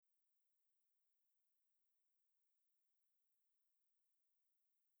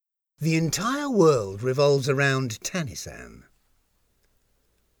The entire world revolves around Tannisan.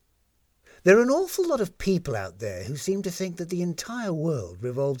 There are an awful lot of people out there who seem to think that the entire world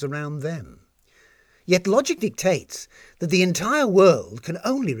revolves around them. Yet logic dictates that the entire world can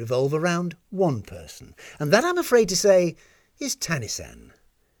only revolve around one person, and that, I'm afraid to say, is Tannisan.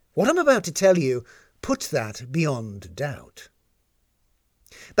 What I'm about to tell you puts that beyond doubt.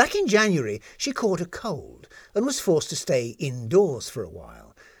 Back in January, she caught a cold and was forced to stay indoors for a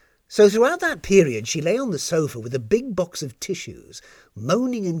while. So throughout that period, she lay on the sofa with a big box of tissues,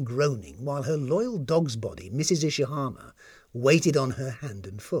 moaning and groaning while her loyal dog's body, Mrs. Ishihama, waited on her hand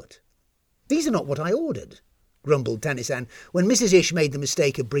and foot. "These are not what I ordered," grumbled Tannisan when Mrs. Ish made the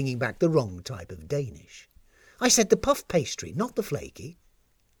mistake of bringing back the wrong type of Danish. "I said the puff pastry, not the flaky."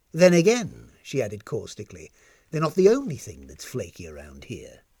 "Then again," she added caustically, "they're not the only thing that's flaky around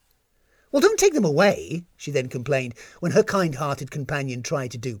here." "Well, don't take them away," she then complained when her kind-hearted companion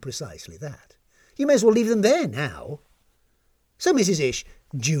tried to do precisely that. "You may as well leave them there now." So Mrs. Ish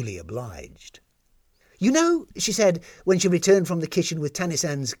duly obliged. "You know," she said when she returned from the kitchen with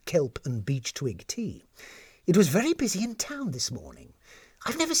Tannisan's kelp and beech twig tea, "it was very busy in town this morning.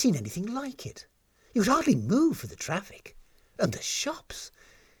 I've never seen anything like it. You could hardly move for the traffic. And the shops.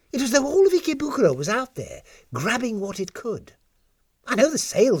 It was as though all of Ikebukuro was out there, grabbing what it could. I know the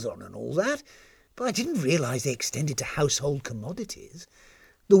sales on and all that, but I didn't realise they extended to household commodities.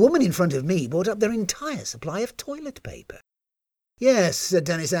 The woman in front of me bought up their entire supply of toilet paper." "Yes," said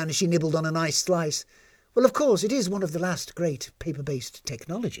Tannisan as she nibbled on a nice slice. "Well, of course, it is one of the last great paper-based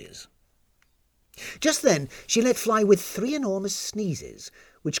technologies." Just then she let fly with 3 enormous sneezes,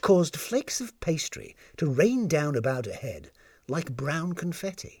 which caused flakes of pastry to rain down about her head like brown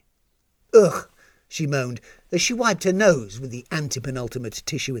confetti. "Ugh!" she moaned as she wiped her nose with the antepenultimate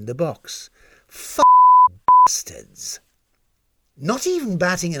tissue in the box. Bastards! Not even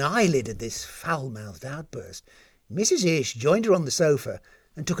batting an eyelid at this foul-mouthed outburst, Mrs. Ish joined her on the sofa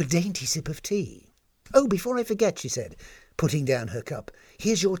and took a dainty sip of tea. "Oh, before I forget," she said, putting down her cup,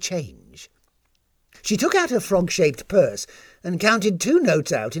 "here's your change." She took out her frog-shaped purse and counted 2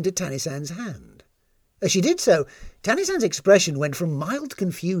 notes out into Tannisan's hand. As she did so, Tannisan's expression went from mild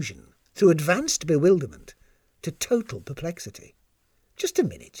confusion through advanced bewilderment to total perplexity. "Just a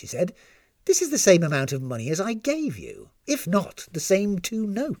minute," she said. "This is the same amount of money as I gave you, if not the same 2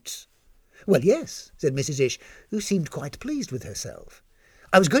 notes." "Well, yes," said Mrs. Ish, who seemed quite pleased with herself.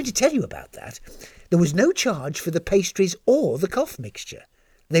 "I was going to tell you about that. There was no charge for the pastries or the cough mixture.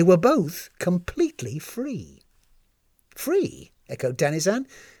 They were both completely free." "Free?" echoed Tannisan,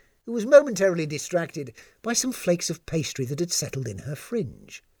 who was momentarily distracted by some flakes of pastry that had settled in her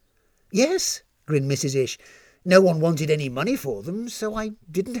fringe. "Yes," grinned Mrs. Ish. "No one wanted any money for them, so I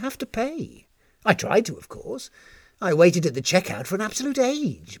didn't have to pay. I tried to, of course. I waited at the checkout for an absolute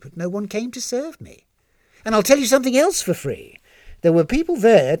age, but no one came to serve me. And I'll tell you something else for free. There were people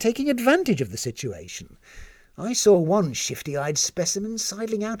there taking advantage of the situation. I saw one shifty-eyed specimen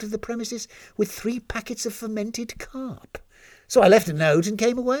sidling out of the premises with 3 packets of fermented carp. So I left a note and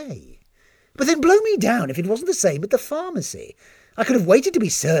came away. But then blow me down if it wasn't the same at the pharmacy. I could have waited to be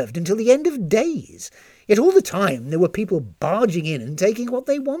served until the end of days, yet all the time there were people barging in and taking what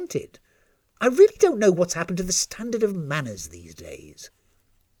they wanted. I really don't know what's happened to the standard of manners these days."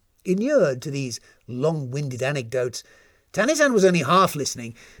 Inured to these long-winded anecdotes, Tannisan was only half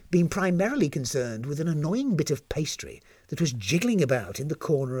listening, being primarily concerned with an annoying bit of pastry that was jiggling about in the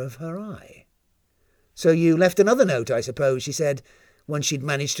corner of her eye. "So you left another note, I suppose," she said, once she'd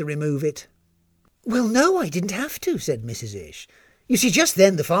managed to remove it. "Well, no, I didn't have to," said Mrs. Ish. "You see, just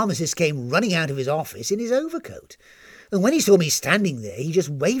then the pharmacist came running out of his office in his overcoat, and when he saw me standing there, he just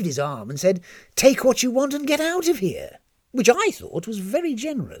waved his arm and said, 'Take what you want and get out of here,' which I thought was very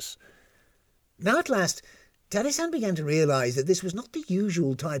generous." Now at last Tannisan began to realise that this was not the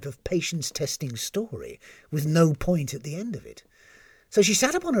usual type of patience-testing story, with no point at the end of it. So she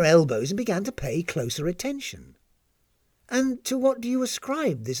sat up on her elbows and began to pay closer attention. "And to what do you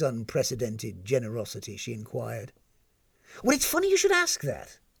ascribe this unprecedented generosity?" she inquired. "Well, it's funny you should ask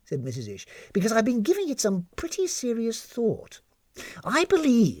that," said Mrs. Ish, "because I've been giving it some pretty serious thought. I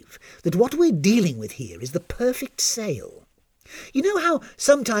believe that what we're dealing with here is the perfect sale. You know how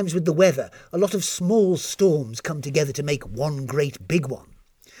sometimes with the weather a lot of small storms come together to make one great big one?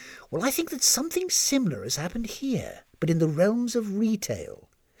 Well, I think that something similar has happened here, but in the realms of retail.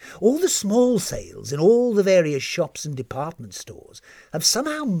 All the small sales in all the various shops and department stores have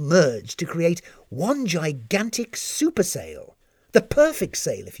somehow merged to create one gigantic super sale. The perfect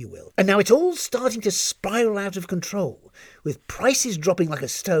sale, if you will. And now it's all starting to spiral out of control, with prices dropping like a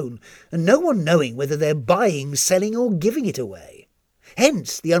stone, and no one knowing whether they're buying, selling, or giving it away.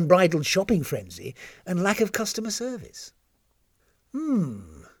 Hence the unbridled shopping frenzy and lack of customer service.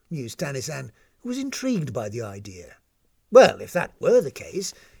 Mused Tanne-san, who was intrigued by the idea. Well, if that were the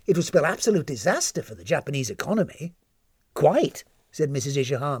case, it would spell absolute disaster for the Japanese economy. Quite, said Mrs.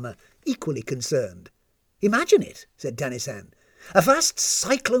 Ishihama, equally concerned. Imagine it, said Tanne-san. A vast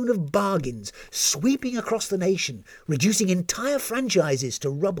cyclone of bargains sweeping across the nation, reducing entire franchises to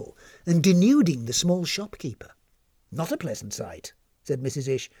rubble and denuding the small shopkeeper. Not a pleasant sight, said Mrs.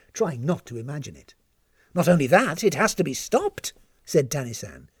 Ish, trying not to imagine it. Not only that, it has to be stopped, said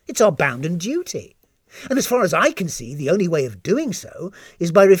Tanne-san. It's our bounden duty. And as far as I can see, the only way of doing so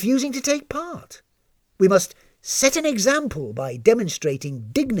is by refusing to take part. We must set an example by demonstrating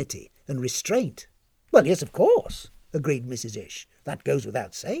dignity and restraint. Well, yes, of course, agreed Mrs. Ish. That goes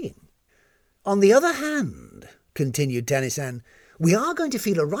without saying. On the other hand, continued Tanne-san, we are going to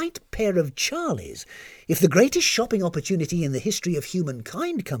feel a right pair of Charlies if the greatest shopping opportunity in the history of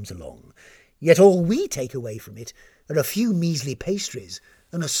humankind comes along, yet all we take away from it are a few measly pastries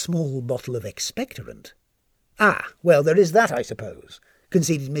and a small bottle of expectorant. Ah, well, there is that, I suppose,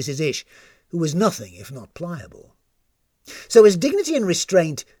 conceded Mrs. Ish, who was nothing if not pliable. So as dignity and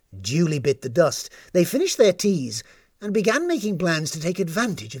restraint duly bit the dust, they finished their teas and began making plans to take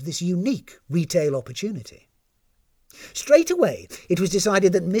advantage of this unique retail opportunity. Straight away, it was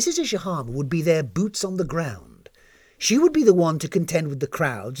decided that Mrs. Ishihama would be their boots on the ground. She would be the one to contend with the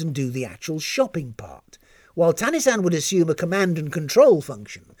crowds and do the actual shopping part, while Tanne-san would assume a command and control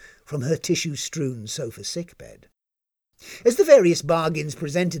function from her tissue-strewn sofa sickbed. As the various bargains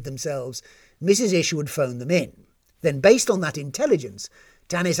presented themselves, Mrs. Ish would phone them in. Then, based on that intelligence,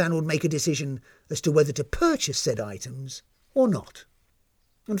 Tanne-san would make a decision as to whether to purchase said items or not.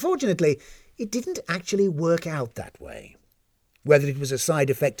 Unfortunately, it didn't actually work out that way. Whether it was a side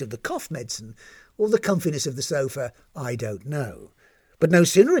effect of the cough medicine or the comfiness of the sofa, I don't know. But no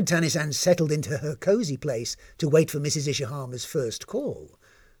sooner had Tanne-san settled into her cosy place to wait for Mrs. Ishihama's first call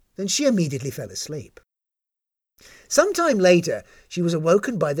than she immediately fell asleep. Some time later, she was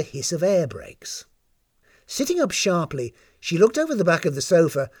awoken by the hiss of air brakes. Sitting up sharply, she looked over the back of the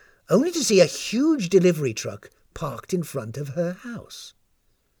sofa, only to see a huge delivery truck parked in front of her house.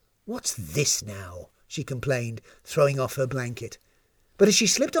 "What's this now?" she complained, throwing off her blanket. But as she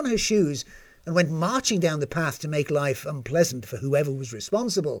slipped on her shoes and went marching down the path to make life unpleasant for whoever was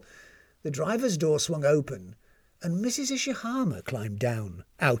responsible, the driver's door swung open and Mrs. Ishihama climbed down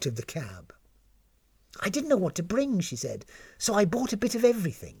out of the cab. "I didn't know what to bring," she said, "so I bought a bit of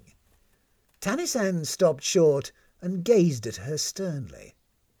everything." Tanne-san stopped short and gazed at her sternly.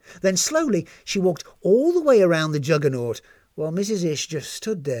 Then slowly she walked all the way around the juggernaut, while Mrs. Ish just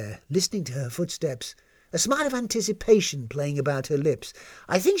stood there, listening to her footsteps, a smile of anticipation playing about her lips.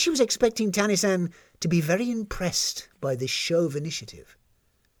 I think she was expecting Tanne-san to be very impressed by this show of initiative.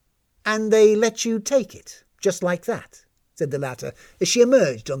 "And they let you take it, just like that?" said the latter, as she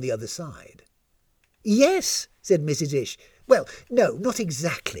emerged on the other side. "Yes," said Mrs. Ish. "Well, no, not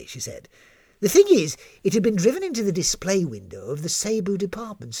exactly," she said. "The thing is, it had been driven into the display window of the Seibu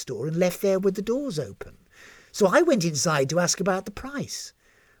department store and left there with the doors open. So I went inside to ask about the price,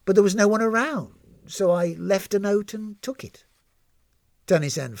 but there was no one around, so I left a note and took it."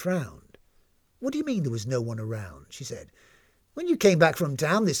 Tanne-san frowned. "What do you mean there was no one around?" she said. "When you came back from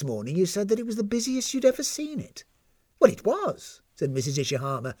town this morning, you said that it was the busiest you'd ever seen it." "Well, it was," said Mrs.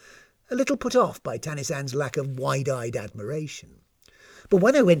 Ishihama, a little put off by Tanne-san's lack of wide-eyed admiration. "But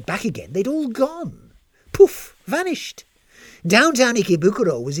when I went back again, they'd all gone. Poof, vanished. Downtown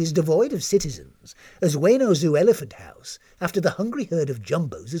Ikebukuro was as devoid of citizens as Ueno Zoo Elephant House after the hungry herd of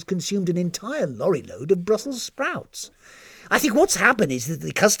jumbos has consumed an entire lorry-load of Brussels sprouts. I think what's happened is that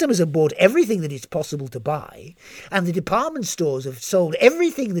the customers have bought everything that it's possible to buy, and the department stores have sold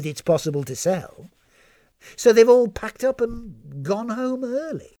everything that it's possible to sell, so they've all packed up and gone home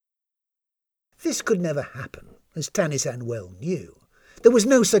early." This could never happen, as Tanne-san well knew. There was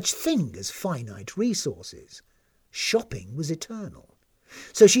no such thing as finite resources. Shopping was eternal.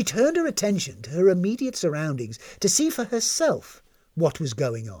 So she turned her attention to her immediate surroundings to see for herself what was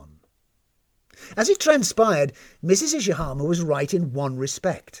going on. As it transpired, Mrs. Ishihama was right in one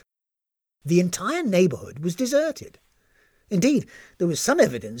respect. The entire neighbourhood was deserted. Indeed, there was some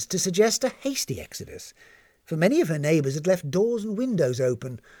evidence to suggest a hasty exodus, for many of her neighbours had left doors and windows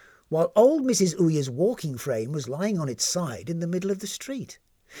open, while old Mrs. Uya's walking frame was lying on its side in the middle of the street.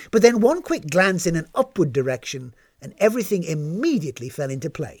 But then one quick glance in an upward direction, and everything immediately fell into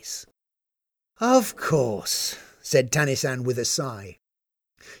place. "Of course," said Tanne-san with a sigh.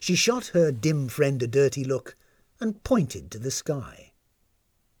 She shot her dim friend a dirty look and pointed to the sky.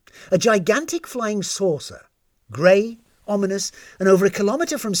 A gigantic flying saucer, grey, ominous, and over a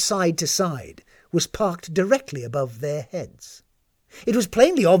kilometre from side to side, was parked directly above their heads. It was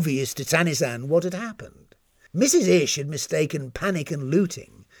plainly obvious to Tannisan what had happened. Mrs. Ish had mistaken panic and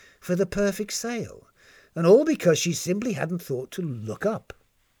looting for the perfect sale, and all because she simply hadn't thought to look up.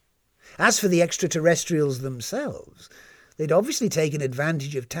 As for the extraterrestrials themselves, they'd obviously taken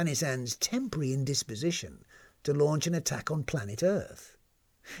advantage of Tannisan's temporary indisposition to launch an attack on planet Earth.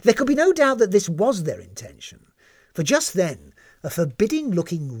 There could be no doubt that this was their intention, for just then a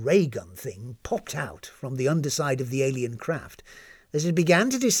forbidding-looking ray-gun thing popped out from the underside of the alien craft as it began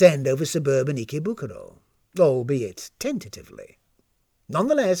to descend over suburban Ikebukuro, albeit tentatively.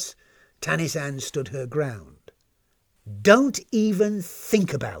 Nonetheless, Tannisan stood her ground. "Don't even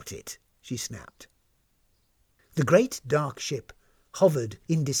think about it," she snapped. The great dark ship hovered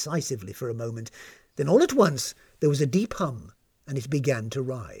indecisively for a moment. Then all at once there was a deep hum, and it began to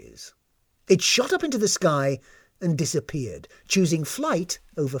rise. It shot up into the sky and disappeared, choosing flight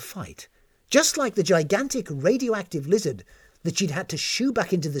over fight, just like the gigantic radioactive lizard that she'd had to shoo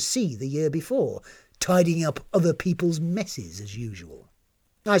back into the sea the year before, tidying up other people's messes as usual.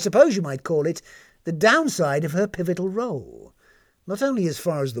 I suppose you might call it the downside of her pivotal role, not only as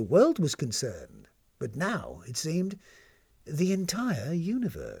far as the world was concerned, but now, it seemed, the entire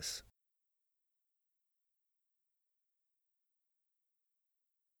universe.